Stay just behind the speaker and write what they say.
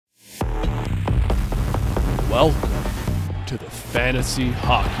Welcome to the Fantasy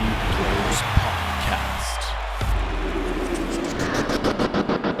Hockey Players Podcast.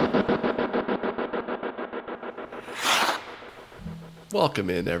 Welcome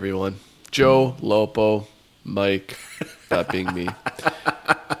in, everyone. Joe, Lopo, Mike, that being me.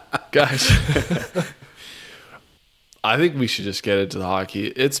 Guys, I think we should just get into the hockey.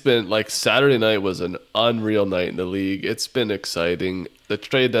 It's been like Saturday night was an unreal night in the league. It's been exciting. The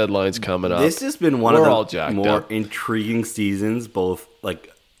trade deadline's coming up. This has been one of the more intriguing seasons, both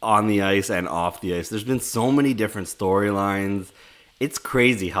like on the ice and off the ice. There's been so many different storylines. It's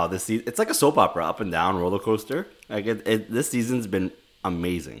crazy how this season, it's like a soap opera, up and down roller coaster. Like this season's been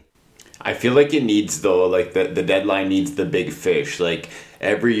amazing. I feel like it needs, though, like the deadline needs the big fish. Like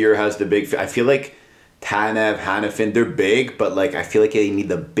every year has the big fish. I feel like Tanev, Hanifin, they're big, but like I feel like they need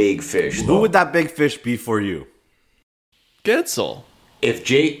the big fish. Who would that big fish be for you? Gensel. If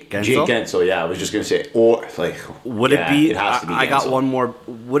Jake Gensel, yeah, I was just gonna say, or like, would it be? It has to be. I got one more.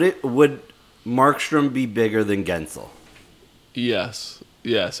 Would Markstrom be bigger than Gensel? Yes,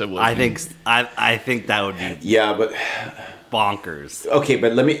 it would. I think that would be. Yeah, but bonkers.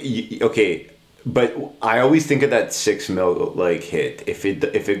 Okay, but I always think of that $6 million like hit. If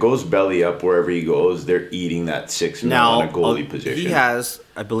it goes belly up wherever he goes, they're eating that $6 million on a goalie position. He has,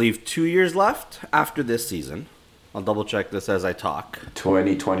 I believe, 2 years left after this season. I'll double check this as I talk.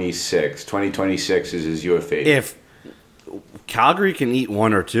 2026 is his UFA. If Calgary can eat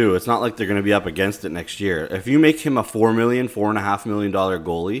one or two, it's not like they're going to be up against it next year. If you make him a $4.5 million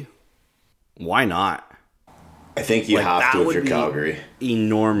goalie, why not? I think you have to if you're Calgary.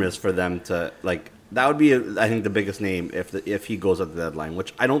 Enormous for them to like. That would be, I think, the biggest name if he goes at the deadline,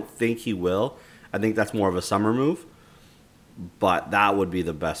 which I don't think he will. I think that's more of a summer move, but that would be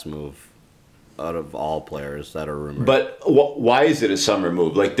the best move out of all players that are rumored. But why is it a summer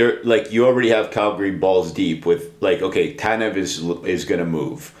move? Like they're like you already have Calgary balls deep with like okay, Tanev is going to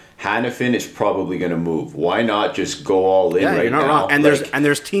move. Hanifin is probably going to move. Why not just go all in right you're not now? Wrong. And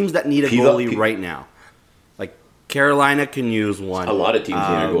there's teams that need a goalie right now. Carolina can use one. A lot of teams need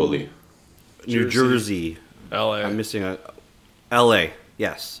a goalie. New Jersey. LA. I'm missing a... LA,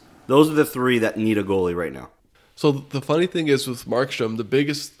 yes. Those are the three that need a goalie right now. So the funny thing is with Markstrom, the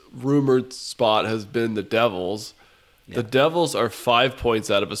biggest rumored spot has been the Devils. Yeah. The Devils are 5 points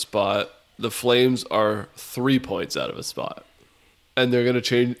out of a spot. The Flames are 3 points out of a spot. And they're going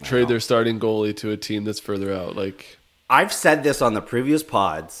to trade their starting goalie to a team that's further out. Like I've said this on the previous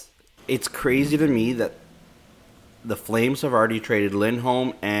pods. It's crazy to me that the Flames have already traded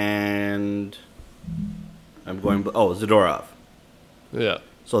Lindholm and Zadorov. Yeah.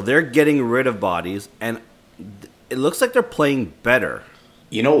 So they're getting rid of bodies, and it looks like they're playing better.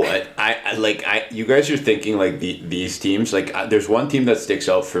 You know what? I you guys are thinking like these teams. Like there's one team that sticks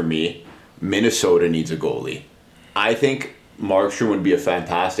out for me. Minnesota needs a goalie. I think Markstrom would be a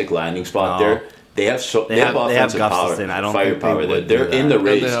fantastic landing spot there. They have offensive power. I don't firepower. Think they're in the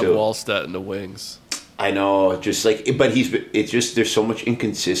race too. And they have too. Wallstedt in the wings. I know, just like, but it's just there's so much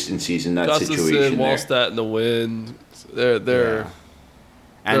inconsistencies in that situation. Wallstedt in the wind, they're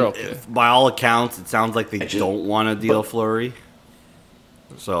okay. By all accounts, it sounds like they don't want to deal Fleury.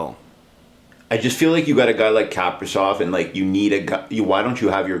 So, I just feel like you got a guy like Kaprizov, and like you need a guy. Why don't you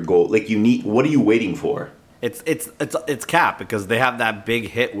have your goal? Like you need. What are you waiting for? It's Cap because they have that big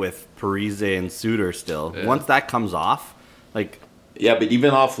hit with Parise and Suter still. Yeah. Once that comes off, like. Yeah, but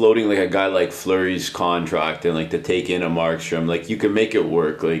even offloading like a guy like Fleury's contract and like to take in a Markstrom, like you can make it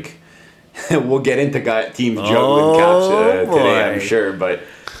work. Like we'll get into teams juggling caps today, I'm sure. But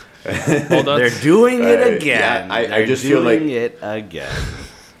they're doing it again. Yeah, I just feel like it again.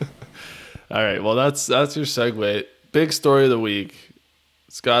 All right, well that's your segue. Big story of the week.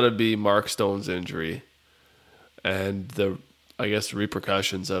 It's got to be Mark Stone's injury and the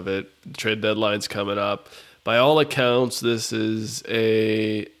repercussions of it. The trade deadline's coming up. By all accounts, this is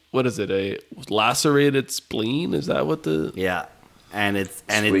a lacerated spleen? Is that what the... Yeah, and it's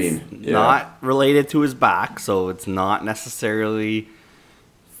not related to his back, so it's not necessarily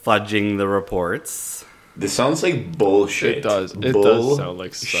fudging the reports. This sounds like bullshit. It does. It does sound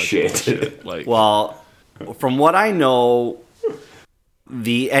like such bullshit. Like, well, from what I know,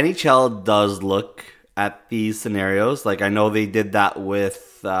 the NHL does look at these scenarios. Like, I know they did that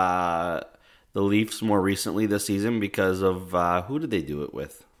with... the Leafs more recently this season because of who did they do it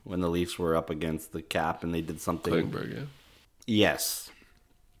with when the Leafs were up against the cap and they did something. Klingberg, yeah. Yes.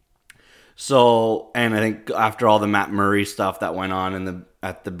 So, and I think after all the Matt Murray stuff that went on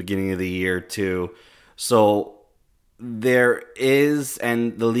at the beginning of the year too, so there is,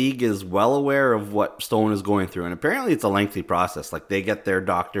 and the league is well aware of what Stone is going through. And apparently it's a lengthy process. Like, they get their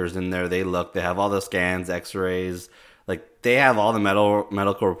doctors in there, they look, they have all the scans, x-rays. Like, they have all the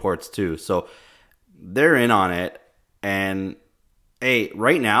medical reports too. So they're in on it. And hey,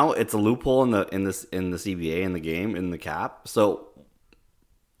 right now it's a loophole in the CBA, in the game, in the cap. So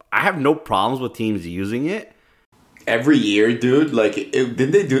I have no problems with teams using it. Every year, dude. Like, did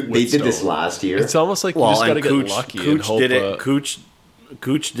they do? They did this last year. It's almost like you just got to get lucky. Cooch did it.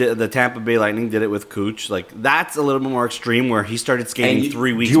 Cooch did, the Tampa Bay Lightning did it with Cooch. Like, that's a little bit more extreme, where he started skating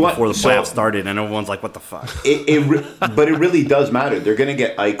 3 weeks before the playoffs started, and everyone's like, "What the fuck?" But it really does matter. They're going to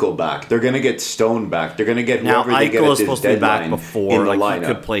get Eichel back. They're going to get Stone back. They're going to get whoever they get at this deadline. Now Eichel is supposed to be back before. Like, he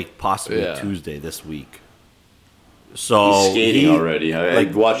could play possibly Tuesday this week. So he's skating already.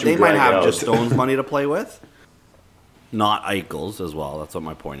 Like, watch him. They might have just Stone's money to play with. Not Eichel's as well. That's what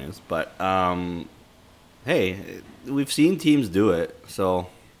my point is. But hey, we've seen teams do it. So,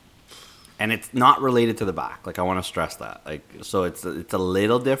 and it's not related to the back. Like, I want to stress that. Like, so it's a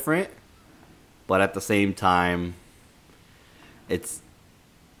little different, but at the same time, it's,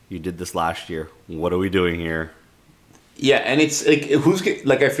 you did this last year. What are we doing here? Yeah, and it's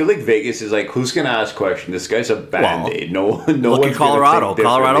like I feel like Vegas is like, who's gonna ask questions? This guy's a band-aid. No look at Colorado.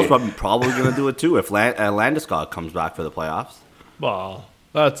 Colorado's probably gonna do it too if Landeskog comes back for the playoffs. Well,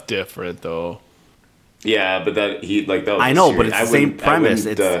 that's different though. Yeah, but that was I know, but it's the same premise.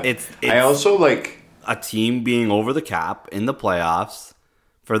 It's I also like a team being over the cap in the playoffs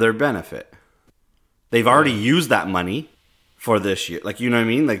for their benefit. They've already used that money for this year. Like, you know what I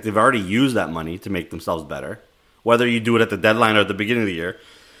mean? Like, they've already used that money to make themselves better. Whether you do it at the deadline or at the beginning of the year,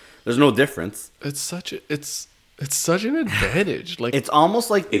 there's no difference. It's such an advantage. Like, it's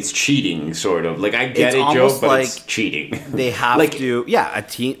almost like it's cheating, sort of. Like, I get it, Joe, but like it's cheating. They have to. Yeah,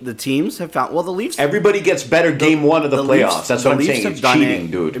 the teams have found. Well, the Leafs. Everybody gets better game one of the playoffs. That's what I'm saying. It's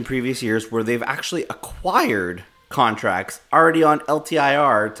cheating, dude. In previous years, where they've actually acquired contracts already on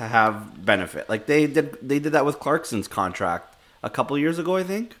LTIR to have benefit. Like, they did that with Clarkson's contract a couple years ago, I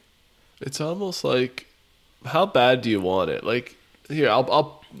think. It's almost like, how bad do you want it? Like, here,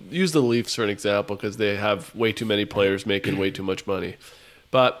 I'll use the Leafs for an example because they have way too many players making way too much money.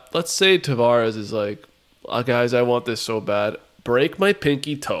 But let's say Tavares is like, guys, I want this so bad. Break my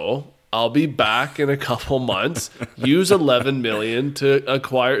pinky toe. I'll be back in a couple months. Use $11 million to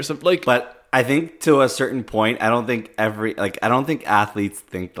acquire some. Like, but I think to a certain point, I don't think athletes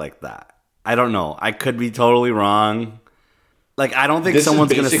think like that. I don't know. I could be totally wrong. Like, I don't think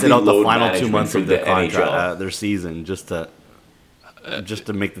someone's going to sit out the final 2 months of their contract, their season, just to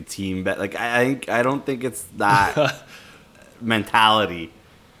make the team bet. Like, I don't think it's that mentality.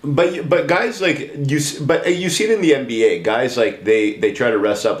 But guys, like, you see it in the NBA. Guys, like, they try to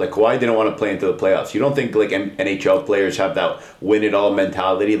rest up. Like, Kawhi didn't want to play into the playoffs. You don't think like NHL players have that win it all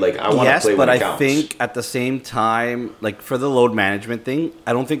mentality? Like, I want to play when it counts. Yes, but I think at the same time, like, for the load management thing,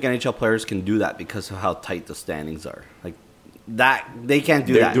 I don't think NHL players can do that because of how tight the standings are. Like, that they can't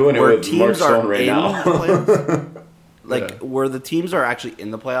do that. They're doing it with Mark Stone right now. Where the teams are actually in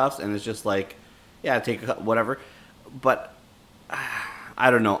the playoffs, and it's just like, yeah, take whatever. But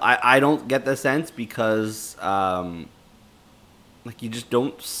I don't know. I don't get the sense because like, you just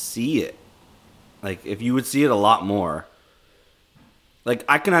don't see it. Like, if you would see it a lot more. Like,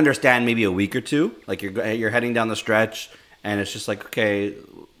 I can understand maybe a week or two. Like, you're heading down the stretch, and it's just like, okay,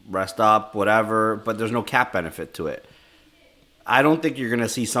 rest up, whatever. But there's no cap benefit to it. I don't think you're going to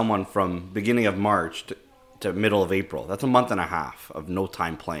see someone from beginning of March to middle of April. That's a month and a half of no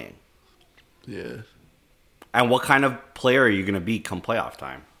time playing. Yeah. And what kind of player are you going to be come playoff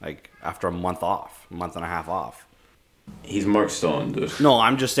time? Like, after a month and a half off. He's Mark Stone, dude. No,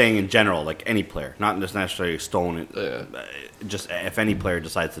 I'm just saying in general, like any player. Not just necessarily Stone. Just if any player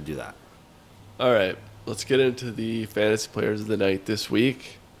decides to do that. All right. Let's get into the fantasy players of the night this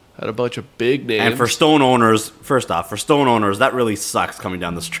week. Had a bunch of big names. And for Stone owners, that really sucks coming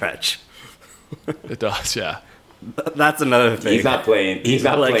down the stretch. It does, yeah. That's another thing. He's not playing. He's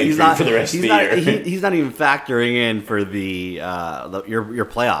not playing for the rest of the year. He's not even factoring in for your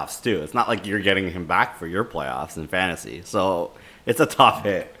playoffs too. It's not like you're getting him back for your playoffs in fantasy. So it's a tough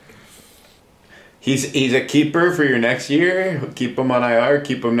hit. He's a keeper for your next year. Keep him on IR.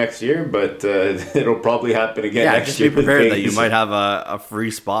 Keep him next year, but it'll probably happen again. Yeah, next just year be prepared that you might have a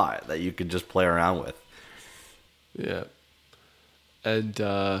free spot that you could just play around with. Yeah, and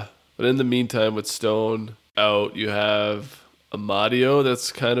but in the meantime, with Stone out, you have Amadio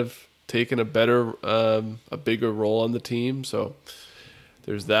that's kind of taken a bigger role on the team. So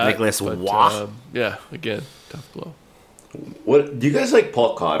there's that. Nicholas Waugh. Yeah, again, tough blow. What do you guys like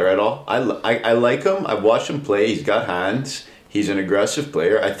Paul Cotter at all? I like him. I've watched him play. He's got hands. He's an aggressive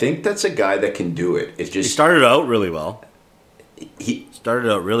player. I think that's a guy that can do it. It's just He started out really well. he.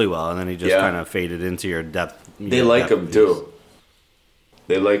 And then he just kind of faded into your depth. They like him too.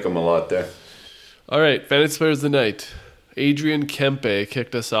 They like him a lot there. All right, Fantasy Players of the Night. Adrian Kempe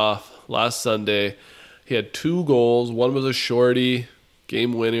kicked us off last Sunday. He had 2 goals. One was a shorty,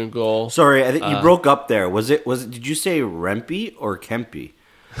 game-winning goal. Sorry, I think you broke up there. Was it? Did you say Rempe or Kempe?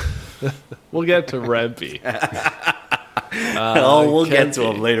 We'll get to Rempe. We'll get to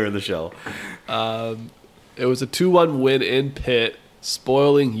him later in the show. It was a 2-1 win in Pitt,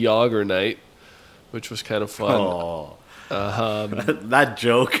 spoiling Yager night, which was kind of fun. Oh. That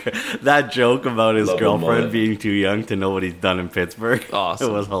joke about his Love girlfriend being too young to know what he's done in Pittsburgh. Awesome.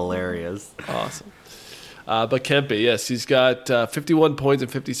 It was hilarious. Awesome. But Kempe, yes, he's got 51 points in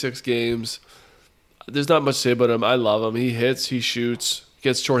 56 games. There's not much to say about him. I love him. He hits, he shoots,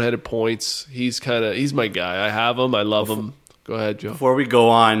 gets short-headed points. He's my guy. I have him. I love him. Go ahead, Joe. Before we go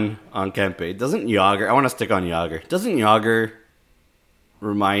on Kempe, doesn't I want to stick on Yager. Doesn't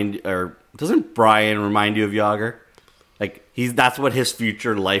Brian remind you of Yager? Like that's what his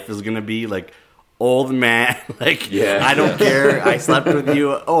future life is gonna be. Like old man. Like I don't care. I slept with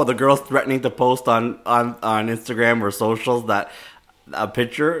you. Oh, the girl's threatening to post on Instagram or socials that a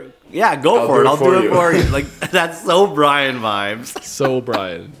picture. Yeah, go for it. I'll do it for you. Like that's so Brian vibes. So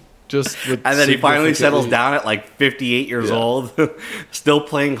Brian. And then he finally settles down at like 58 years old, still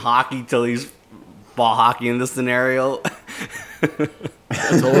playing hockey till he's ball hockey in this scenario.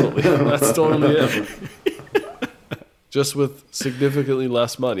 Totally. That's totally it. Just with significantly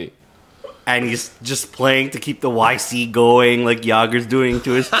less money. And he's just playing to keep the YC going like Yager's doing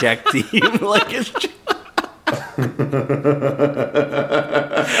to his Czech team. Like his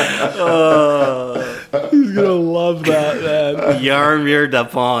he's gonna love that, man. Jaromir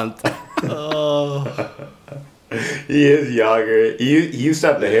Dupont. He is Yager. He used to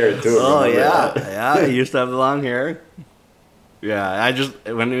have the hair too. Oh yeah, he used to have the long hair. Yeah, I just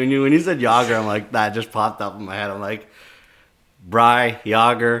when you said Yager, I'm like that just popped up in my head. I'm like, Bry,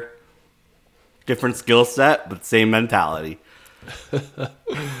 Yager, different skill set, but same mentality.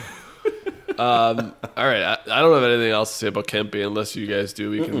 All right, I don't have anything else to say about Kempe unless you guys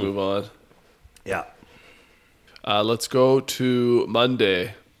do. We can move on. Yeah. Let's go to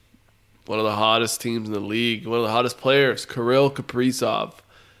Monday. One of the hottest teams in the league, one of the hottest players, Kirill Kaprizov.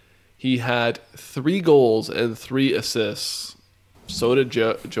 He had 3 goals and 3 assists. So did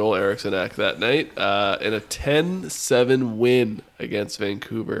Joel Eriksson that night in a 10-7 win against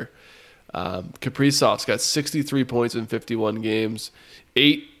Vancouver. Kaprizov's got 63 points in 51 games,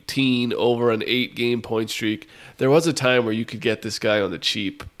 18 over an 8-game point streak. There was a time where you could get this guy on the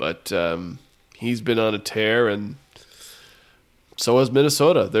cheap, but he's been on a tear, and so has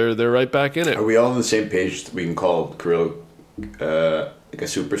Minnesota. They're right back in it. Are we all on the same page that we can call Kirill like a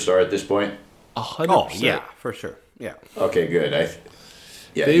superstar at this point? 100%. Oh, yeah, for sure. Yeah. Okay, good.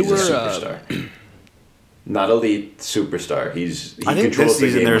 He's a superstar. Not elite superstar. I think this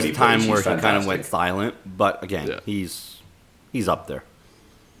season there's a time where he kind of went silent, but again, he's up there.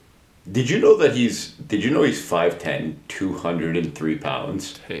 Did you know he's 5'10", 203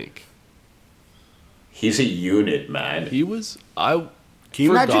 pounds? Tank. He's a unit, man. He was. Can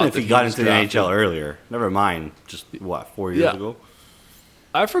you imagine if he got into the NHL earlier? Never mind. Just 4 years ago?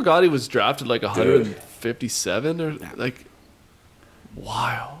 I forgot he was drafted like 157 or like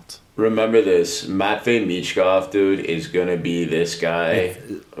wild. Remember this, Matvei Michkov, dude, is gonna be this guy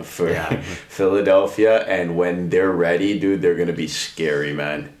for Philadelphia, and when they're ready, dude, they're gonna be scary,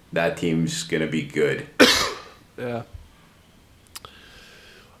 man. That team's gonna be good. Yeah.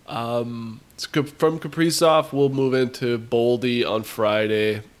 From Kaprizov, we'll move into Boldy on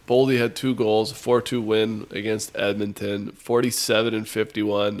Friday. Boldy had 2 goals, 4-2 win against Edmonton,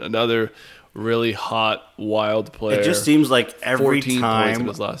 47-51. Another really hot, wild player. It just seems like every 14 time points in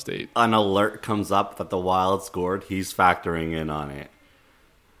his last 8. An alert comes up that the Wild scored, he's factoring in on it.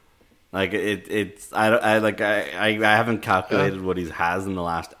 Like I haven't calculated what he has in the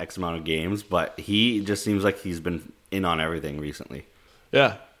last X amount of games, but he just seems like he's been in on everything recently.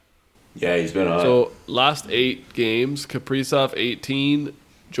 Yeah. Yeah, he's been on. So last 8 games, Kaprizov 18,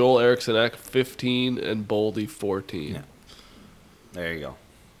 Joel Eriksson 15, and Boldy 14. Yeah. There you go.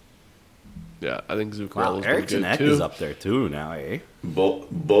 Yeah, I think Zuccarello's Eriksson good too. is up there too now, eh?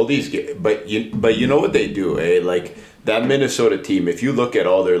 Boldy's good, but you know what they do, eh? Like that Minnesota team, if you look at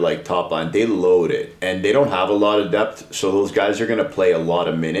all their like top line, they load it, and they don't have a lot of depth, so those guys are gonna play a lot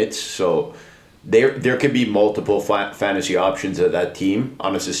of minutes. So there could be multiple fantasy options at that team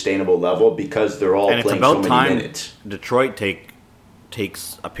on a sustainable level because they're all And it's playing so about many time minutes. Detroit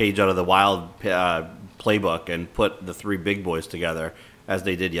takes a page out of the Wild playbook and put the three big boys together as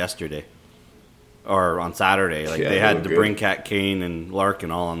they did yesterday or on Saturday. Like they had DeBrincat, Kane, and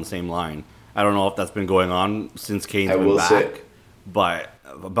Larkin all on the same line. I don't know if that's been going on since Kane's been back, but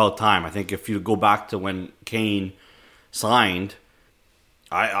about time. I think if you go back to when Kane signed,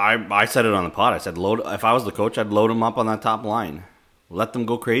 I said it on the pod. I said, if I was the coach, I'd load them up on that top line, let them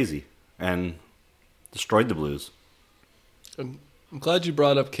go crazy, and destroyed the Blues. I'm glad you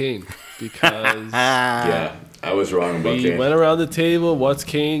brought up Kane because yeah, I was wrong about Kane. We went around the table. What's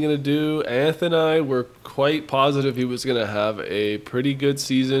Kane going to do? Anthony and I were quite positive he was going to have a pretty good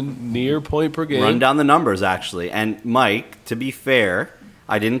season, near point per game. Run down the numbers, actually. And Mike, to be fair,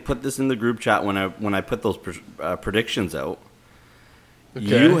 I didn't put this in the group chat when I put those predictions out.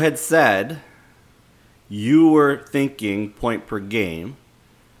 Okay. You had said you were thinking point per game,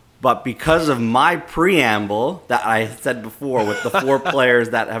 but because of my preamble that I said before with the 4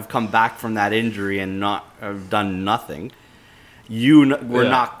 players that have come back from that injury and not have done nothing, you were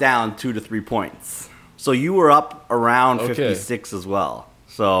knocked down 2 to 3 points. So you were up around 56 as well.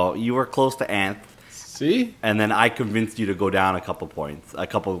 So you were close to Anth. See? And then I convinced you to go down a couple points,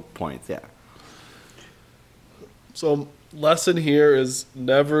 yeah. So lesson here is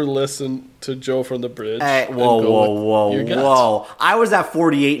never listen to Joe from the bridge. Hey, whoa. I was at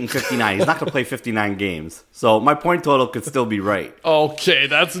 48 and 59. He's not going to play 59 games. So my point total could still be right. Okay,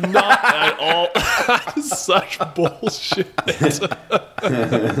 that's not at all such bullshit.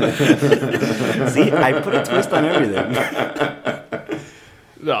 See, I put a twist on everything.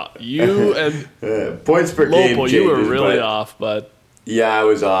 No, you and points per game changes, you were really off, but... Yeah, I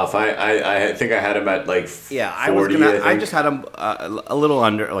was off. I think I had him at like 40. I just had him a little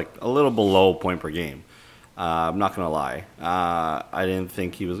under, like a little below point per game. I'm not gonna lie. I didn't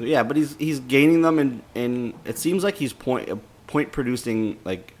think he was. Yeah, but he's gaining them in. It seems like he's point producing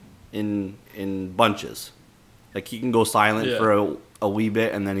like in bunches. Like he can go silent for a wee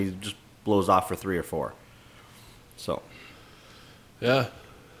bit and then he just blows off for 3 or 4. So. Yeah,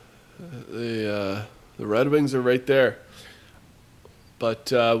 the Red Wings are right there.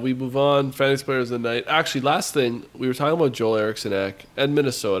 But we move on. Fantasy players of the night. Actually, last thing, we were talking about Joel Eriksson Ek and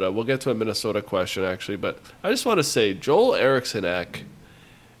Minnesota. We'll get to a Minnesota question, actually. But I just want to say Joel Eriksson Ek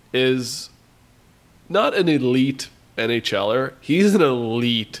is not an elite NHLer. He's an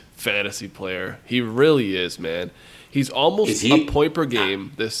elite fantasy player. He really is, man. He's almost a point per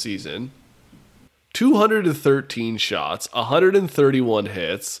game this season. 213 shots, 131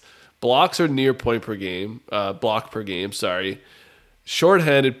 hits. Blocks are near point per game. Block per game, sorry.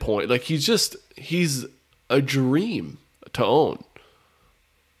 Shorthanded point. Like, he's a dream to own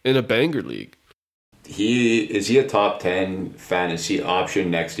in a banger league. Is he a top 10 fantasy option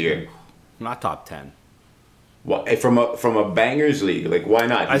next year? Not top 10. Well, from a bangers league, like why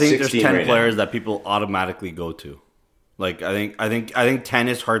not? I think there's 10 players that people automatically go to. Like I think 10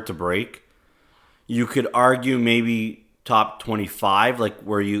 is hard to break. You could argue maybe top 25, like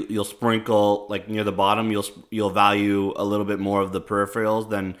where you'll sprinkle like near the bottom, you'll value a little bit more of the peripherals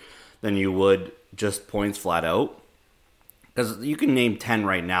than you would just points flat out. Because you can name 10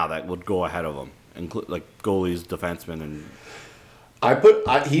 right now that would go ahead of them, include like goalies, defensemen, and.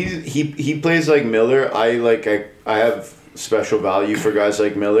 He plays like Miller. I have special value for guys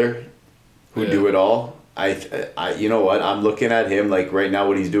like Miller who do it all. I you know what, I'm looking at him like right now,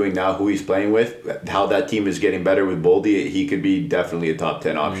 what he's doing now, who he's playing with, how that team is getting better with Boldy. He could be definitely a top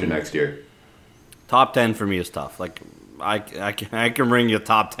 10 option next year. Top 10 for me is tough. Like I can ring you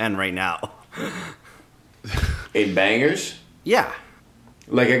top 10 right now. In bangers? Yeah.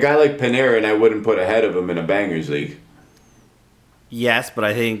 Like a guy like Panarin, I wouldn't put ahead of him in a bangers league. Yes, but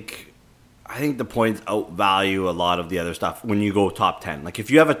I think the points outvalue a lot of the other stuff when you go top 10. Like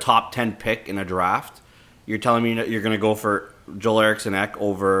if you have a top 10 pick in a draft, you're telling me that you're going to go for Joel Eriksson Ek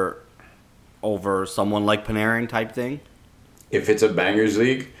over someone like Panarin type thing? If it's a bangers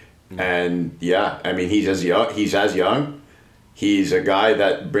league, and yeah, I mean he's as young. He's a guy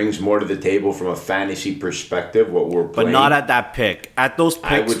that brings more to the table from a fantasy perspective, what we're playing. But not at that pick. At those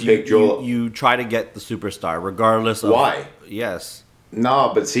picks, I would pick Joel. You try to get the superstar, regardless of... Why? Yes.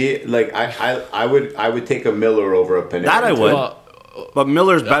 No, but see, like I would take a Miller over a Panarin. That I would. But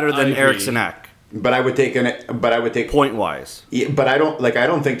Miller's better than Eriksson Ek. But I would take point wise. Yeah, but I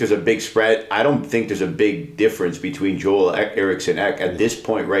don't think there's a big spread. I don't think there's a big difference between Joel Eriksson Ek at this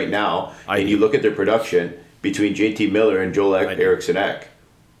point right now. You look at their production between JT Miller and Joel Eriksson Ek.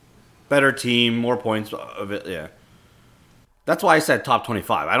 Better team, more points of it. Yeah. That's why I said top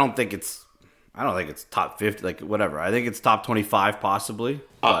 25. I don't think it's I don't think it's top 50, like whatever. I think it's top 25 possibly.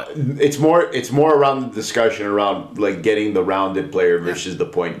 But It's more around the discussion around like getting the rounded player versus the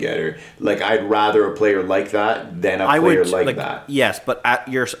point getter. Like I'd rather a player like that than a player like that. Yes, but at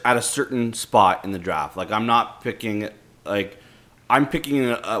a certain spot in the draft. Like I'm not picking I'm picking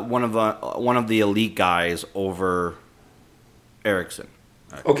one of the elite guys over Erection.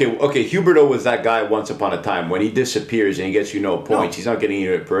 Okay. Huberto was that guy once upon a time. When he disappears and he gets you no points, he's not getting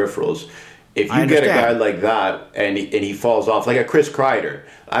you peripherals. If you get a guy like that and he falls off, like a Chris Kreider,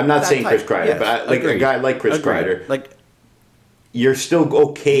 I'm not saying Chris Kreider, but like a guy like Chris Kreider, like you're still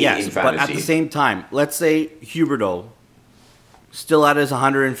okay in fantasy. But at the same time, let's say Huberto still at his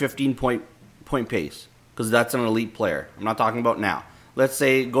 115 point pace because that's an elite player. I'm not talking about now. Let's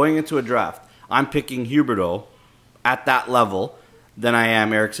say going into a draft, I'm picking Huberto at that level than I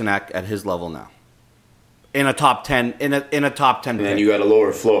am Erection at his level now. In a top 10 in a top 10 and then you got a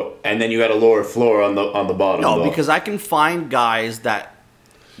lower floor on the bottom. No, because I can find guys that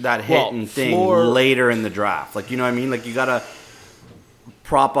hit and thing later in the draft. Like, you know what I mean? Like, you got to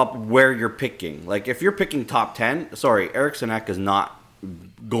prop up where you're picking. Like, if you're picking top 10, sorry, Erection is not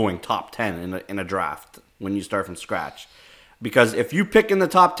going top 10 in a draft when you start from scratch. Because if you pick in the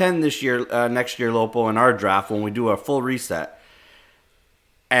top 10 this year, next year, Lopo, in our draft, when we do a full reset,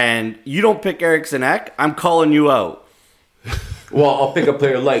 and you don't pick Erection, I'm calling you out. Well, I'll pick a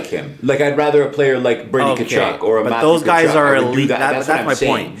player like him. Like, I'd rather a player like Brady Tkachuk or a Matthew those guys Tkachuk. are elite. That's my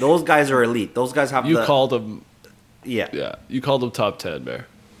saying. point. Those guys are elite. Those guys have called them... Yeah. Yeah, you called them top 10, Bear.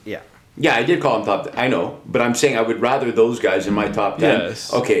 Yeah. Yeah, I did call him top 10. I know, but I'm saying I would rather those guys in my top 10.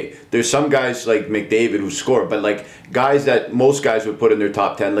 Yes. Okay, there's some guys like McDavid who score, but like guys that most guys would put in their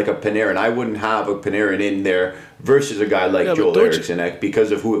top 10, like a Panarin. I wouldn't have a Panarin in there versus a guy like Joel Eriksson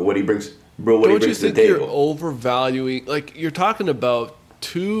because of what he brings to the table. Don't you think you're overvaluing... Like, you're talking about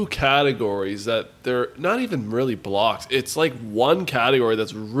two categories that they're not even really blocks. It's like one category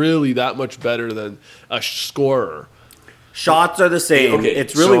that's really that much better than a scorer. Shots are the same. Okay,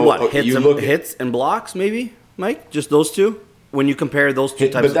 it's really hits and blocks, maybe, Mike. Just those two. When you compare those two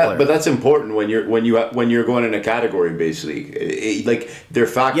types of players, but that's important when you're going in a category based league. Like they're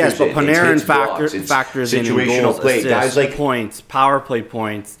factors. Yes, but Panarin factors in situational goals, play. Assists, guys like points, power play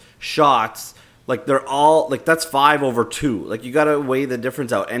points, shots. Like they're all like that's 5 over 2. Like you got to weigh the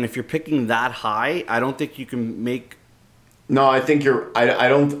difference out. And if you're picking that high, I don't think you can make. No, I think I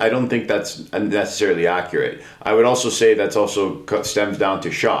don't think that's necessarily accurate. I would also say that's also stems down to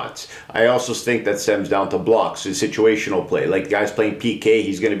shots. I also think that stems down to blocks and situational play. Like guys playing PK,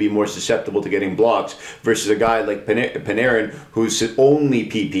 he's going to be more susceptible to getting blocks versus a guy like Panarin who's only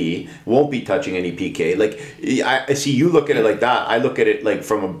PP, won't be touching any PK. Like I see you look at it like that. I look at it like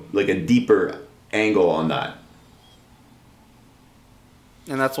from a deeper angle on that.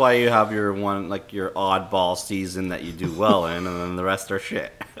 And that's why you have your your oddball season that you do well in, and then the rest are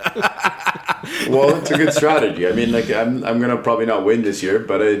shit. Well, it's a good strategy. I mean, like I'm gonna probably not win this year,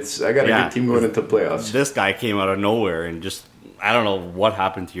 but I got a good team going into playoffs. This guy came out of nowhere and just I don't know what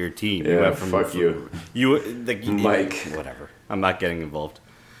happened to your team. Yeah, fuck you. Mike. Whatever. I'm not getting involved.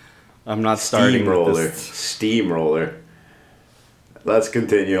 I'm not starting with this. Steamroller. Let's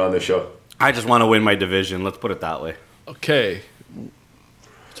continue on the show. I just want to win my division. Let's put it that way. Okay.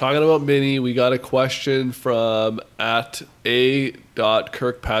 Talking about Minny, we got a question from @a.kirkpatrick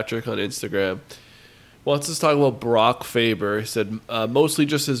on Instagram. Wants us to talk about Brock Faber. He said, mostly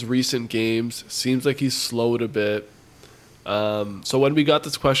just his recent games. Seems like he's slowed a bit. So when we got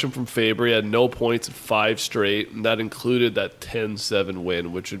this question from Faber, he had no points in 5 straight, and that included that 10-7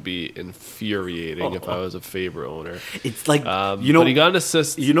 win, which would be infuriating if I was a Faber owner. It's like, but he got an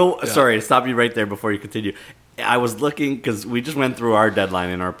assist. Sorry to stop you right there before you continue. I was looking because we just went through our deadline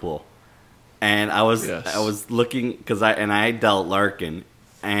in our pool, and I was looking because I dealt Larkin,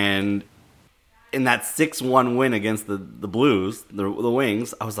 and in that 6-1 win against the Blues, the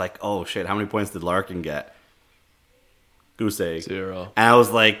Wings, I was like, oh shit, how many points did Larkin get? Goose egg. 0. And I was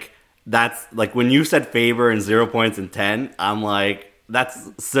like, that's like when you said Faber and 0 points in 10, I'm like, that's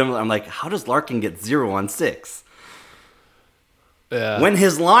similar. I'm like, how does Larkin get 0 on 6? Yeah, when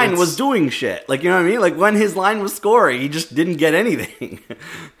his line was doing shit. Like, you know what I mean? Like, when his line was scoring, he just didn't get anything.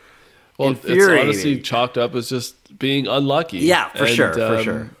 Well, it's honestly chalked up as just being unlucky. Yeah, for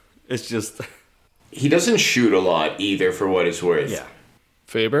sure. It's just... He doesn't shoot a lot either, for what it's worth. Yeah.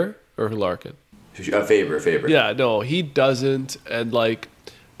 Faber or Larkin? Faber. Yeah, no, he doesn't. And, like,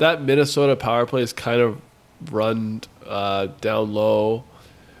 that Minnesota power play is kind of run down low.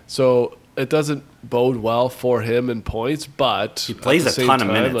 So... it doesn't bode well for him in points, but he plays a ton of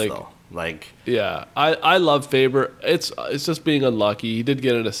minutes, though. Like, Yeah, I love Faber. It's just being unlucky. He did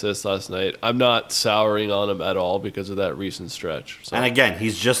get an assist last night. I'm not souring on him at all because of that recent stretch. So. and again,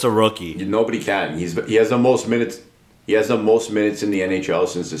 he's just a rookie. Nobody can. He has the most minutes. He has the most minutes in the NHL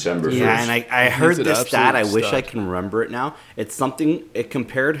since December 1st. Yeah, and I heard an this stat. I absolute wish I stud. can remember it now. It's something. It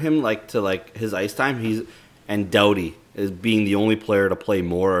compared him to his ice time. And Doughty as being the only player to play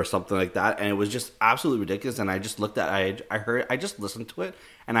more or something like that, and it was just absolutely ridiculous. And I just looked at. I just listened to it,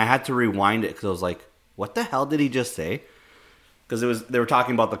 and I had to rewind it because I was like, "What the hell did he just say?" Because they were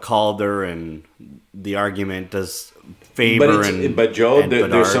talking about the Calder and the argument does Faber but Joe, and there's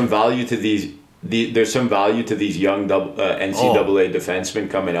Bedard. some value to these. There's some value to these young NCAA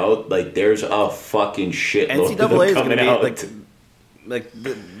defensemen coming out. Like, there's a fucking shitload of them NCAA is coming gonna out.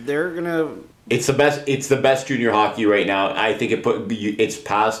 be they're gonna. It's the best. It's the best junior hockey right now. I think it's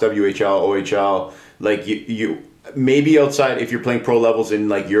past WHL, OHL. Like you maybe outside if you're playing pro levels in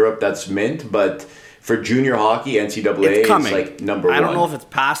like Europe, that's mint. But for junior hockey, NCAA is like number one. I don't know if it's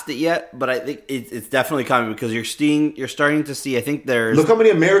past it yet, but I think it's definitely coming because you're starting to see. I think there's look how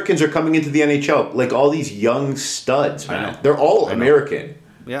many Americans are coming into the NHL. Like all these young studs, man. They're all American.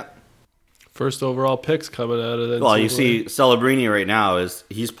 Yeah. First overall picks coming out of that. Well, you see, Celebrini right now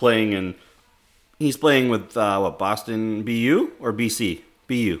he's playing with Boston BU or BC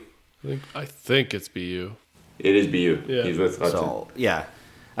BU. I think it's BU. It is BU. Yeah. He's with Hudson. So yeah,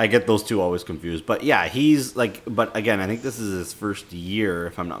 I get those two always confused. But yeah, he's like. But again, I think this is his first year,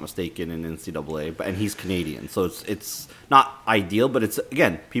 if I'm not mistaken, in NCAA. And he's Canadian, so it's not ideal. But it's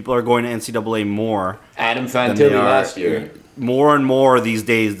again, people are going to NCAA more. Adam Fantilli last year. More and more these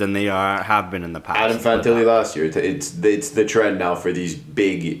days than they have been in the past. Adam Fantilli last year. It's the trend now for these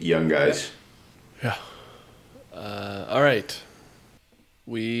big young guys. Yeah. All right.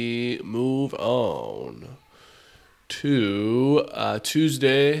 We move on to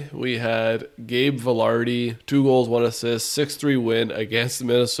Tuesday. We had Gabe Vilardi, 2 goals, 1 assist, 6-3 win against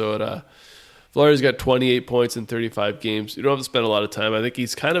Minnesota. Vilardi's got 28 points in 35 games. You don't have to spend a lot of time. I think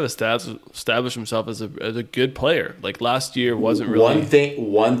he's kind of established himself as a good player. Like last year wasn't really...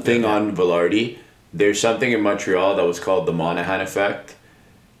 One thing on Vilardi, there's something in Montreal that was called the Monahan effect.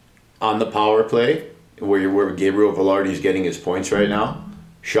 On the power play, where Gabriel Vilardi is getting his points right now,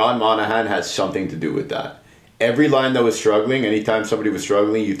 Sean Monahan has something to do with that. Every line that was struggling, anytime somebody was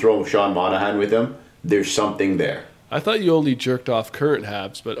struggling, you throw Sean Monahan with him, there's something there. I thought you only jerked off current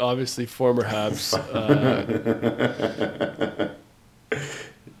Habs, but obviously former Habs.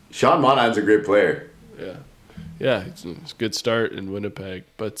 Sean Monahan's a great player. Yeah, it's a good start in Winnipeg.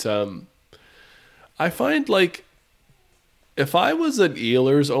 But I find, like, if I was an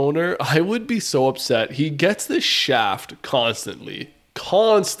Ehlers owner, I would be so upset. He gets this shaft constantly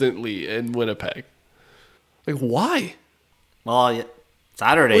in Winnipeg. Like, why? Well, yeah.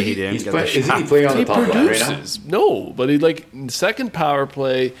 Saturday he didn't. Isn't he playing on the top line right now? No, but he second power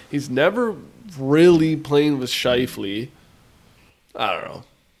play. He's never really playing with Scheifele. I don't know.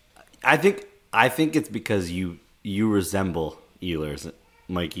 I think it's because you resemble Ehlers,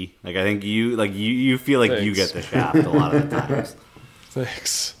 Mikey. Like I think you feel like Thanks. you get the shaft a lot of the times.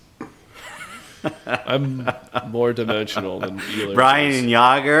 Thanks. I'm more dimensional than Ehlers. Brian is. and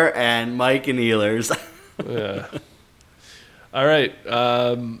Yager and Mike and Ehlers. Yeah. All right.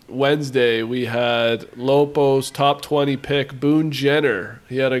 Wednesday, we had Lopo's top 20 pick, Boone Jenner.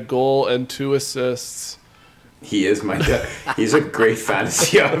 He had a goal and 2 assists. He is my dad. He's a great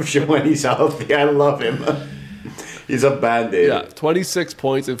fantasy option when he's healthy. I love him. He's a Band-Aid. Yeah, 26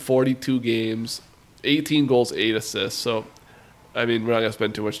 points in 42 games, 18 goals, 8 assists. So, I mean, we're not going to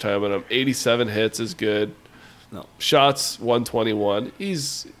spend too much time on him. 87 hits is good. No. Shots, 121.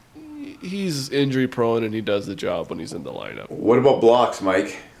 He's injury prone and he does the job when he's in the lineup. What about blocks,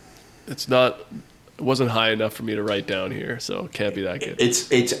 Mike? It wasn't high enough for me to write down here, so it can't be that good.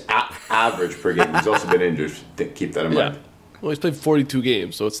 It's average per game. He's also been injured. Keep that in mind. Well, he's played 42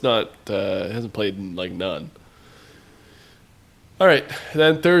 games, so it's not. Hasn't played in like none. All right,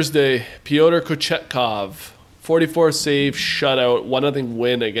 then Thursday, Pyotr Kochetkov, 44 save, shutout, 1-0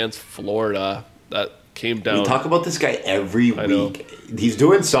 win against Florida. That came down. We talk about this guy every week. He's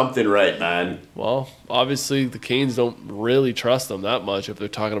doing something right, man. Well, obviously the Canes don't really trust him that much if they're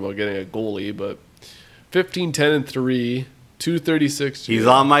talking about getting a goalie, but 15, 10, and 3, 236. He's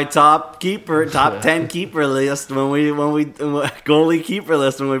on my top 10 keeper list when we goalie keeper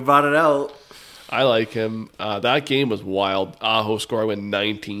list when we brought it out. I like him. That game was wild. Aho scored with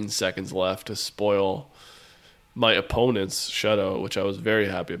 19 seconds left to spoil my opponent's shutout, which I was very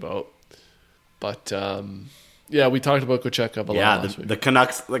happy about. But yeah, we talked about Kochetkov a lot last week. The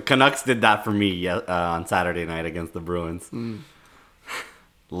Canucks did that for me on Saturday night against the Bruins.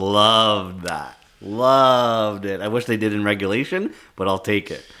 Loved that. Loved it. I wish they did in regulation, but I'll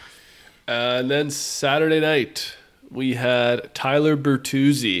take it. And then Saturday night, we had Tyler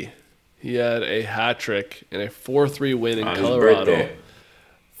Bertuzzi. He had a hat trick and a 4-3 win in Colorado.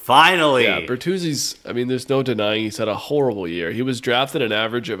 Finally. Yeah, Bertuzzi's, I mean, there's no denying he's had a horrible year. He was drafted an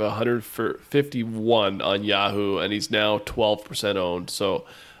average of 151 on Yahoo, and he's now 12% owned. So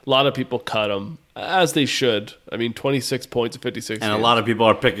a lot of people cut him, as they should. I mean, 26 points in 56 And games. a lot of people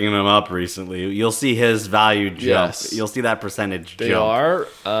are picking him up recently. You'll see his value jump. Yes. You'll see that percentage They jump.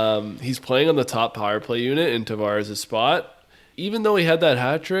 are. He's playing on the top power play unit in Tavares' spot. Even though he had that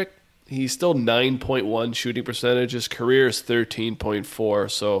hat trick, he's still 9.1 shooting percentage. His career is 13.4,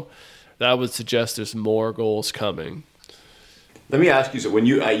 so that would suggest there's more goals coming. Let me ask you, so when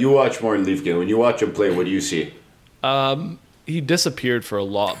you watch more in Leaf game, when you watch him play, what do you see? He disappeared for a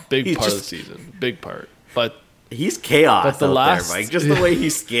big part of the season. Big part. But He's chaos But the out last- there, Mike. Just the way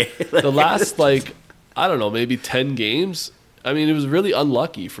he's scared. the last, I don't know, maybe 10 games, I mean, it was really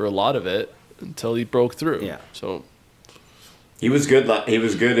unlucky for a lot of it until he broke through. Yeah. So He was good. He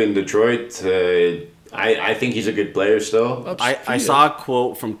was good in Detroit. I think he's a good player still. I saw a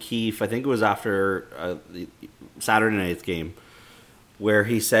quote from Keefe, I think it was after the Saturday night's game, where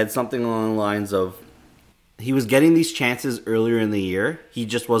he said something along the lines of, he was getting these chances earlier in the year, he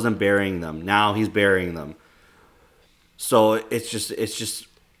just wasn't burying them. Now he's burying them. So it's just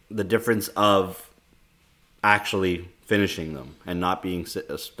the difference of actually finishing them and not being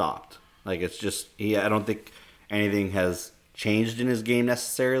stopped. Like, it's just, I don't think anything has changed in his game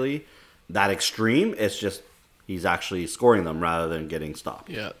necessarily that extreme. It's just he's actually scoring them rather than getting stopped.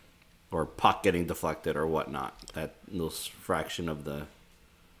 Yeah. Or puck getting deflected or whatnot. That little fraction of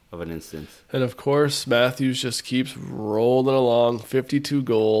an instance. And of course, Matthews just keeps rolling along, 52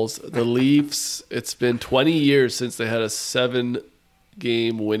 goals. The Leafs, it's been 20 years since they had a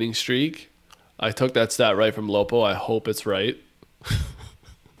 7-game winning streak. I took that stat right from Lopo. I hope it's right.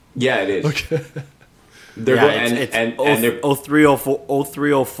 Yeah, it is. Okay. They're It's and they're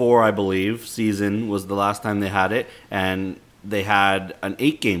 0304, I believe, season was the last time they had it. And they had an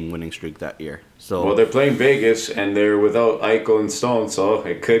 8-game winning streak that year. So well, they're playing Vegas and they're without Eichel and Stone, so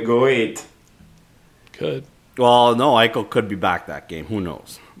it could go 8. Good. Well, no, Eichel could be back that game. Who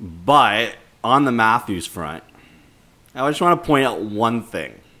knows? But on the Matthews front, I just want to point out one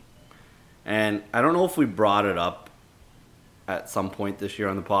thing. And I don't know if we brought it up at some point this year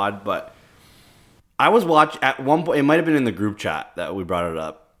on the pod, but I was watching at one point. It might have been in the group chat that we brought it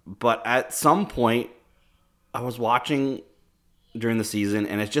up. But at some point, I was watching during the season,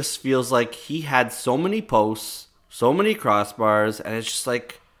 and it just feels like he had so many posts, so many crossbars, and it's just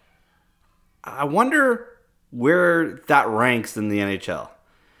like, I wonder where that ranks in the NHL.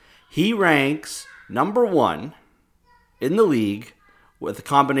 He ranks number 1 in the league with a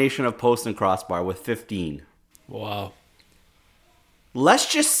combination of post and crossbar with 15. Wow.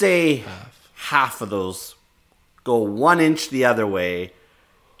 Let's just say half of those go 1 inch the other way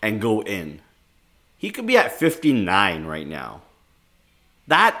and go in. He could be at 59 right now.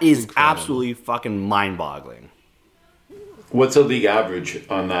 That is absolutely fucking mind-boggling. What's the league average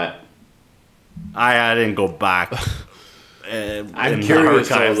on that? I didn't go back. I'm curious,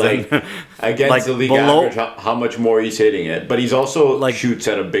 though, against the league average, how much more he's hitting it. But he's also shoots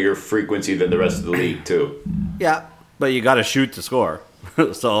at a bigger frequency than the rest of the league, too. Yeah, but you got to shoot to score.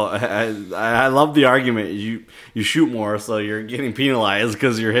 So I love the argument. You shoot more, so you're getting penalized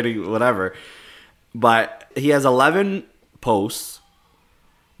because you're hitting whatever. But he has 11 posts.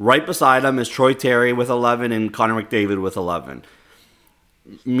 Right beside him is Troy Terry with 11 and Connor McDavid with 11.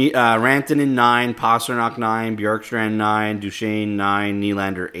 Rantanen 9, Pasternak 9, Bjorkstrand 9, Duchesne 9,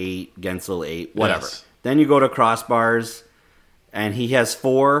 Nylander 8, Gensel 8, whatever. Yes. Then you go to crossbars, and he has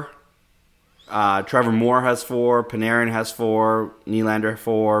 4. Trevor Moore has 4, Panarin has 4, Nylander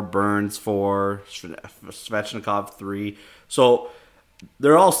 4, Burns 4, Svechnikov 3. So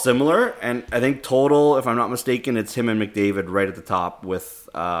they're all similar, and I think total, if I'm not mistaken, it's him and McDavid right at the top with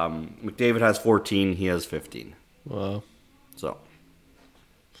McDavid has 14, he has 15. Wow. So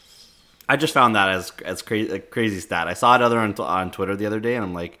I just found that as crazy, a crazy stat. I saw it on Twitter the other day, and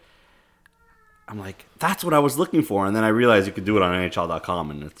I'm like, that's what I was looking for. And then I realized you could do it on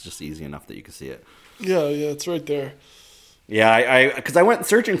NHL.com, and it's just easy enough that you can see it. Yeah, it's right there. Yeah, because I went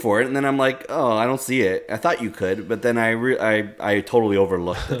searching for it, and then I'm like, oh, I don't see it. I thought you could, but then I totally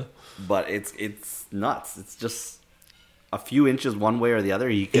overlooked it. But it's nuts. It's just a few inches one way or the other.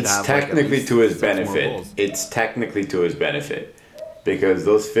 He could have technically to his 6 more benefit. goals. It's technically to his benefit because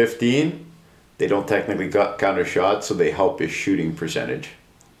those 15, they don't technically counter shots, so they help his shooting percentage.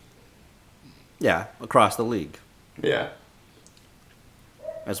 Yeah, across the league. Yeah.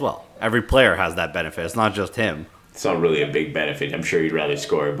 as well. Every player has that benefit. It's not just him. It's not really a big benefit. I'm sure he'd rather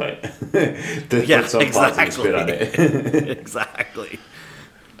score, but to put some positive spin on it. Exactly.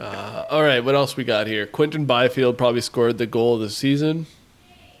 All right, what else we got here? Quinton Byfield probably scored the goal of the season.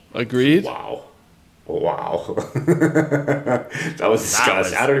 Agreed? Wow. That was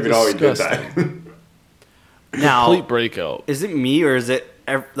disgusting. I don't even know how he did that. Now, Complete breakout. is it me or is it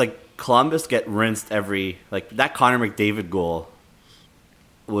like Columbus get rinsed every like that Connor McDavid goal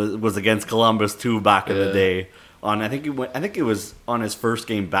was against Columbus too back in the day. I think it was on his first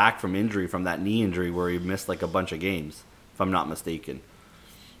game back from injury, from that knee injury where he missed like a bunch of games, if I'm not mistaken.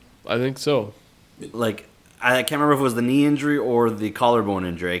 I think so. Like I can't remember if it was the knee injury or the collarbone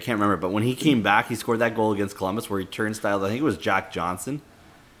injury. I can't remember, but when he came back, he scored that goal against Columbus where he turnstiled. I think it was Jack Johnson,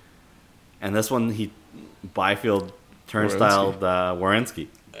 and this one Byfield turnstiled Werenski.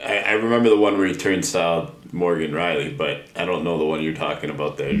 I remember the one where he turnstiled Morgan Riley, but I don't know the one you're talking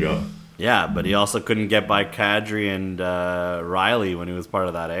about there, Joe. Yeah, but he also couldn't get by Kadri and Riley when he was part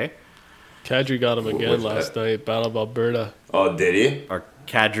of that, eh? Kadri got him again last night, Battle of Alberta. Oh, did he? Or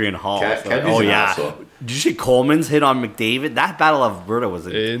Kadri and Hall. Kadri's an asshole. Did you see Coleman's hit on McDavid? That Battle of Alberta was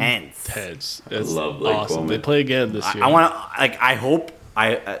intense. It's I love Blake awesome. Coleman. They play again this year. I want to I hope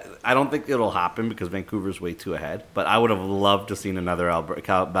I don't think it'll happen because Vancouver's way too ahead. But I would have loved to seen another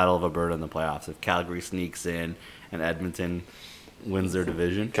Battle of Alberta in the playoffs if Calgary sneaks in and Edmonton wins their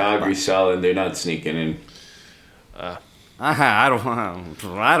division. Calgary's solid. They're not sneaking in. I don't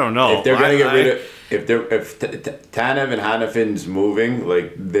know. If they're gonna get rid of if Tanev and Hannafin's moving,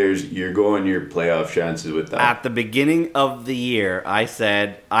 like you're going your playoff chances with that. At the beginning of the year, I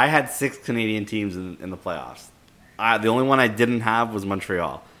said I had 6 Canadian teams in the playoffs. The only one I didn't have was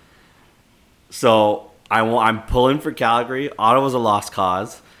Montreal. So I'm pulling for Calgary. Ottawa's a lost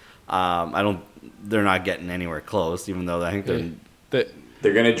cause. They're not getting anywhere close, even though I think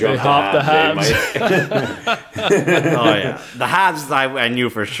they're gonna jump the Habs. Oh yeah, the Habs I knew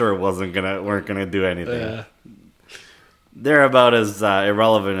for sure weren't gonna do anything. Yeah. They're about as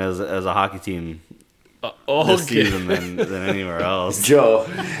irrelevant as a hockey team this season than anywhere else. Joe,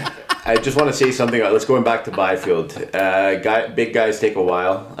 I just want to say something. Let's go back to Byfield. Big guys take a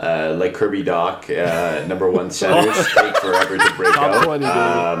while, like Kirby Doc. Number 1 centers take forever to break Top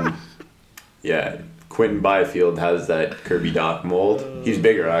out. 20, Yeah, Quinton Byfield has that Kirby Doc mold. He's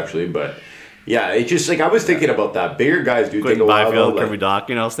bigger actually, but yeah, it's just like I was thinking about that. Bigger guys do take a while. Byfield, though, Kirby Doc,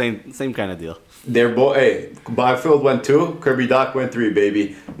 same kind of deal. They're both. Hey, Byfield went 2, Kirby Doc went 3,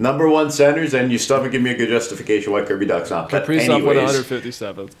 baby. Number 1 centers, and you still haven't given me a good justification why Kirby Doc's not. But Kaprizov went anyways,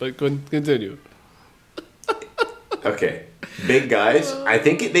 157th, but continue. Okay, big guys. I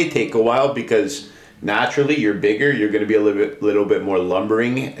think they take a while because naturally you're bigger. You're going to be a little bit more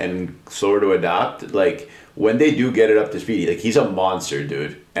lumbering and slower to adapt. Like when they do get it up to speed, like he's a monster,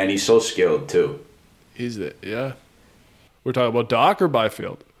 dude, and he's so skilled too. Yeah. We're talking about Doc or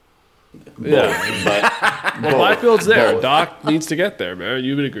Byfield? Both, Yeah. but Well, Byfield's there. Both. Doc needs to get there, man.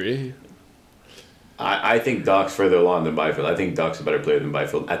 You would agree. I think Doc's further along than Byfield. I think Doc's a better player than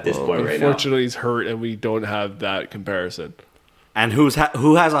Byfield at this point right now. Unfortunately, he's hurt, and we don't have that comparison. And who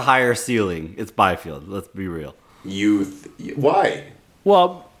has a higher ceiling? It's Byfield. Let's be real. Why?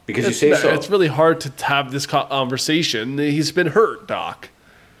 Well, Because you say so. It's really hard to have this conversation. He's been hurt, Doc.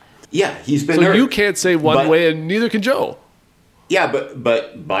 Yeah, he's been So hurt. you can't say one way, and neither can Joe. Yeah,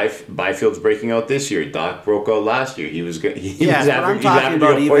 but Byfield's breaking out this year. Doc broke out last year. He was good. He's averaging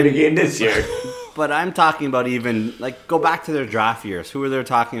a point a game this year. But I'm talking about even like go back to their draft years. Who were they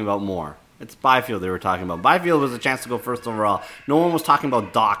talking about more? It's Byfield they were talking about. Byfield was a chance to go first overall. No one was talking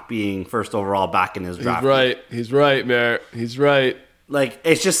about Doc being first overall back in his draft. He's right, Mayor. He's right. Like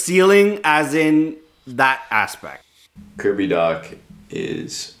it's just ceiling as in that aspect. Kirby Doc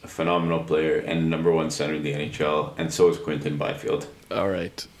is a phenomenal player and number 1 center in the NHL, and so is Quinton Byfield. All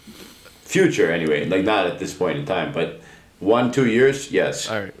right. Future, anyway. Like, not at this point in time, but 1-2 years, yes.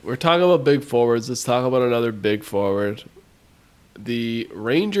 All right. We're talking about big forwards. Let's talk about another big forward. The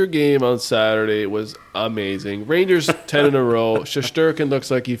Ranger game on Saturday was amazing. Rangers 10 in a row. Shesterkin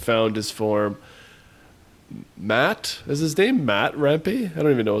looks like he found his form. Matt? Is his name Matt Rempe? I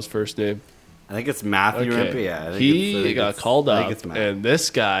don't even know his first name. I think it's Matthew Okay. Rempe. Yeah, He got called up, and this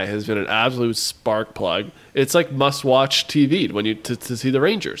guy has been an absolute spark plug. It's like must-watch TV when you to see the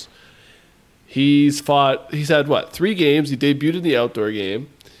Rangers. He's had, 3 games. He debuted in the outdoor game.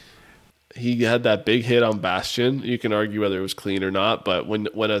 He had that big hit on Bastion. You can argue whether it was clean or not, but when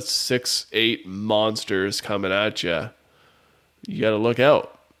a 6'8" monster is coming at you, you got to look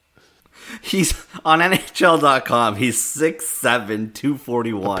out. He's on NHL.com. He's 6'7",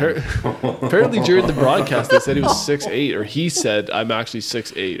 241. Apparently during the broadcast they said he was 6'8", or he said I'm actually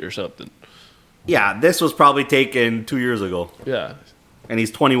 6'8" or something. Yeah, this was probably taken 2 years ago. Yeah. And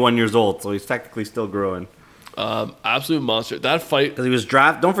he's 21 years old, so he's technically still growing. Absolute monster. That fight, Because he was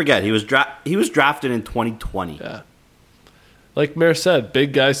drafted. Don't forget, he was drafted in 2020. yeah. Like Mayor said,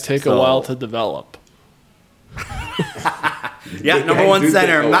 big guys take a while to develop. Yeah, number one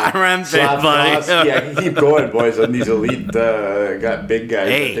center, Matt Remford, buddy. Yeah, keep going, boys, on these elite got big guys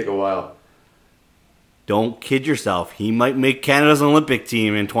that take a while. Don't kid yourself. He might make Canada's Olympic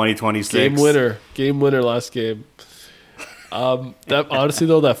team in 2026. Game winner last game. That honestly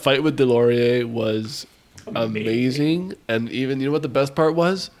though, that fight with Delorier was amazing. And even, you know what the best part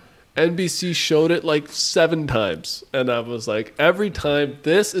was? NBC showed it like 7 times, and I was like, every time,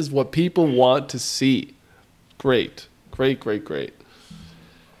 this is what people want to see. Great. Yeah,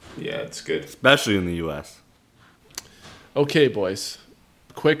 it's good. Especially in the U.S. Okay, boys.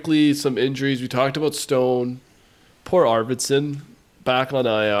 Quickly, some injuries. We talked about Stone. Poor Arvidsson, back on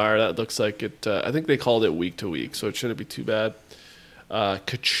IR. That looks like it. I think they called it week to week, so it shouldn't be too bad.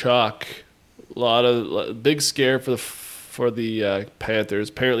 Kachuk, big scare for the Panthers.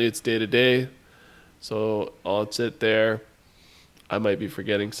 Apparently, it's day to day, so I'll sit there. I might be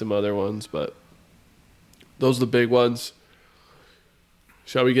forgetting some other ones, but those are the big ones.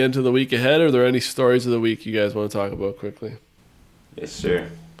 Shall we get into the week ahead, or are there any stories of the week you guys want to talk about quickly? Yes,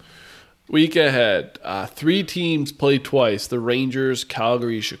 sir. Week ahead. 3 teams play twice. The Rangers,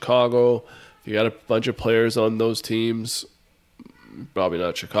 Calgary, Chicago. If you got a bunch of players on those teams, probably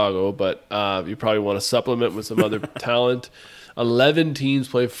not Chicago, but you probably want to supplement with some other talent. 11 teams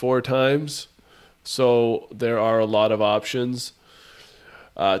play 4 times, so there are a lot of options.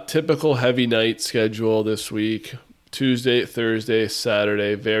 Typical heavy night schedule this week. Tuesday, Thursday,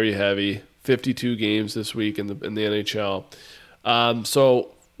 Saturday, very heavy. 52 games this week in the NHL.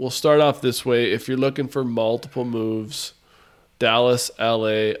 So we'll start off this way. If you're looking for multiple moves, Dallas,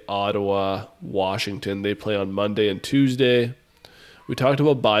 LA, Ottawa, Washington, they play on Monday and Tuesday. We talked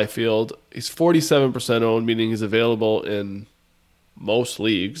about Byfield. He's 47% owned, meaning he's available in most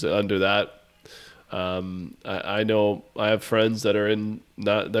leagues under that. I know I have friends that are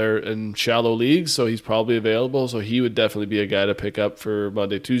they're in shallow leagues, so he's probably available. So he would definitely be a guy to pick up for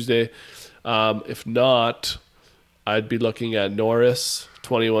Monday, Tuesday. If not, I'd be looking at Norris,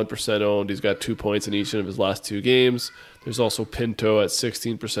 21% owned. He's got 2 points in each of his last 2 games. There's also Pinto at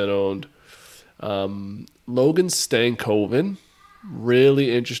 16% owned. Logan Stankoven,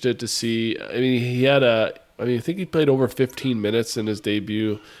 really interested to see. I mean, I think he played over 15 minutes in his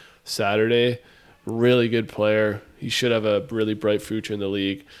debut Saturday. Really good player. He should have a really bright future in the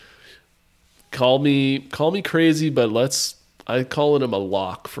league. Call me crazy, but I'm calling him a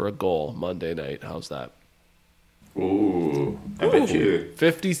lock for a goal Monday night. How's that? Ooh, I bet you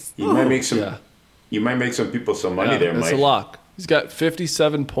 50. You might make some. Yeah. You might make some people some money there, Mike. It's a lock. He's got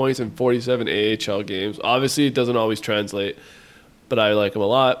 57 points in 47 AHL games. Obviously, it doesn't always translate, but I like him a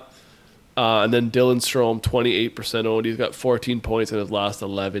lot. And then Dylan Strome, 28% owned. He's got 14 points in his last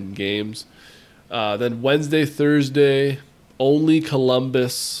 11 games. Then Wednesday, Thursday, only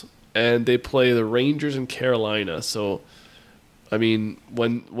Columbus, and they play the Rangers in Carolina. So, I mean,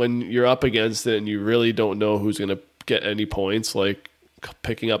 when you're up against it and you really don't know who's going to get any points, like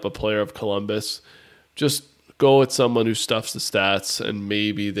picking up a player of Columbus, just go with someone who stuffs the stats, and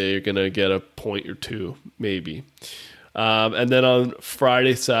maybe they're going to get a point or 2, maybe. And then on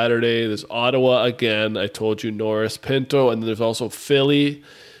Friday, Saturday, there's Ottawa again. I told you Norris, Pinto, and then there's also Philly.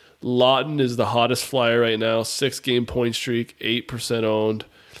 Lawton is the hottest flyer right now, 6-game point streak, 8% owned.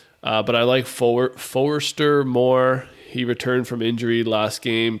 But I like Forster more. He returned from injury last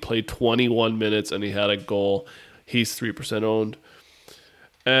game, played 21 minutes, and he had a goal. He's 3% owned.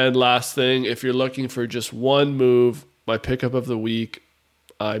 And last thing, if you're looking for just one move, my pickup of the week,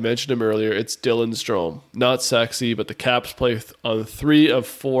 I mentioned him earlier, it's Dylan Strome. Not sexy, but the Caps play on 3 of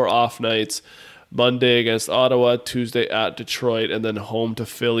 4 off nights. Monday against Ottawa, Tuesday at Detroit, and then home to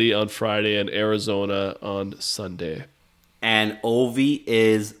Philly on Friday and Arizona on Sunday. And Ovi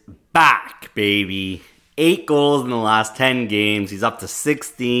is back, baby. 8 goals in the last 10 games. He's up to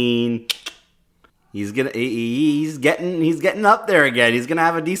 16. He's getting up there again. He's gonna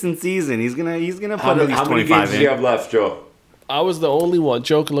have a decent season. He's gonna put at least 25 in. How many games does he have left, Joe? I was the only one.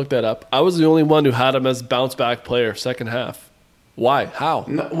 Joe can look that up. I was the only one who had him as bounce back player second half. Why? How?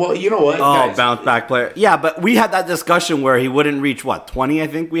 No, well, you know what? Oh, guys, bounce back player. Yeah, but we had that discussion where he wouldn't reach, 20? I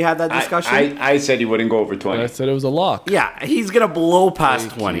think we had that discussion. I said he wouldn't go over 20. And I said it was a lock. Yeah, he's going to blow past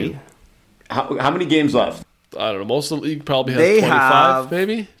 20. How many games left? I don't know. Most of the league probably has 25,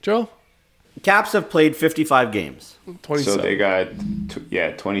 maybe, Joe? Caps have played 55 games. 27. So they got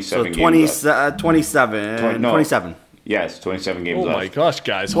 27 So games 27. 27. Yes, 27 games Oh left. my gosh,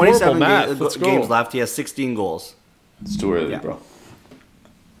 guys. Horrible 27 math. Let's go. games left. He has 16 goals. It's too early, Yeah. bro.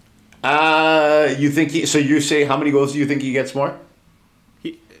 You think so you say how many goals do you think he gets more?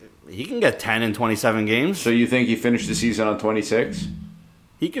 He can get 10 in 27 games. So you think he finished the season on 26?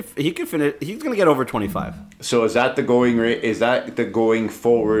 He could finish. He's going to get over 25. So is that the going rate? Is that the going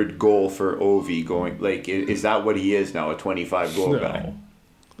forward goal for Ovi? Going like is that what he is now? A 25 goal guy?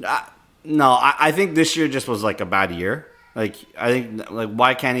 No, I think this year just was like a bad year. Like I think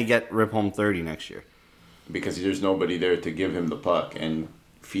why can't he rip home 30 next year? Because there's nobody there to give him the puck and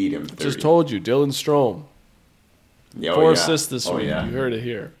feed him 30. Just told you, Dylan Strome. Yeah, 4 assists this week. Yeah. You heard it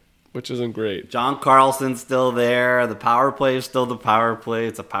here, which isn't great. John Carlson's still there. The power play is still the power play.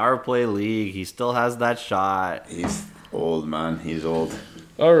 It's a power play league. He still has that shot. He's old, man. He's old.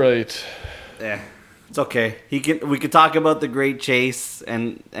 All right. Yeah, it's okay. We could talk about the great chase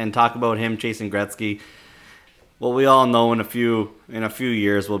and talk about him chasing Gretzky. Well, we all know in a few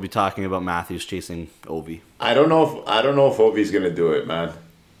years we'll be talking about Matthews chasing Ovi. I don't know if Ovi's gonna do it, man.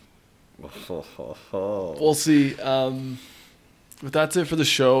 We'll see. But that's it for the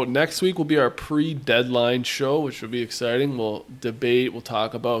show. Next week will be our pre-deadline show, which will be exciting. We'll debate. We'll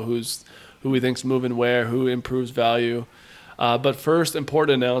talk about who we think's moving where, who improves value. But first,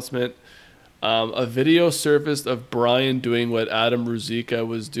 important announcement. A video surfaced of Brian doing what Adam Ruzicka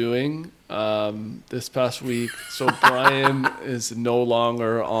was doing this past week. So Brian is no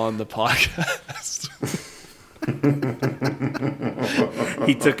longer on the podcast.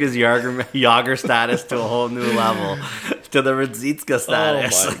 He took his Yager status to a whole new level, to the Ruzicka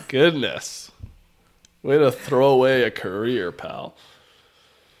status. Oh my goodness. Way to throw away a career, pal.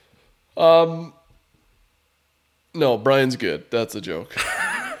 No, Brian's good. That's a joke.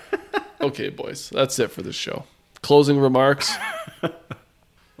 Okay, boys. That's it for this show. Closing remarks.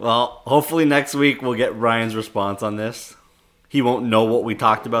 Well, hopefully next week we'll get Ryan's response on this. He won't know what we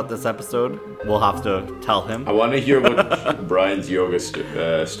talked about this episode. We'll have to tell him. I want to hear about Brian's yoga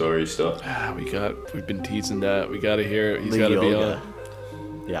story still. We've been teasing that. We got to hear it. He's The got to be yoga.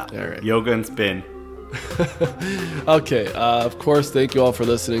 on. Yeah. All right. Yoga and spin. Okay. Of course, thank you all for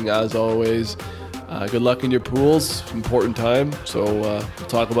listening, as always. Good luck in your pools. Important time. So we'll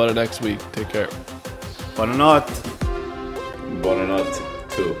talk about it next week. Take care. Bonne notte. Bonne notte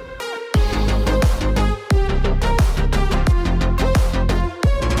too.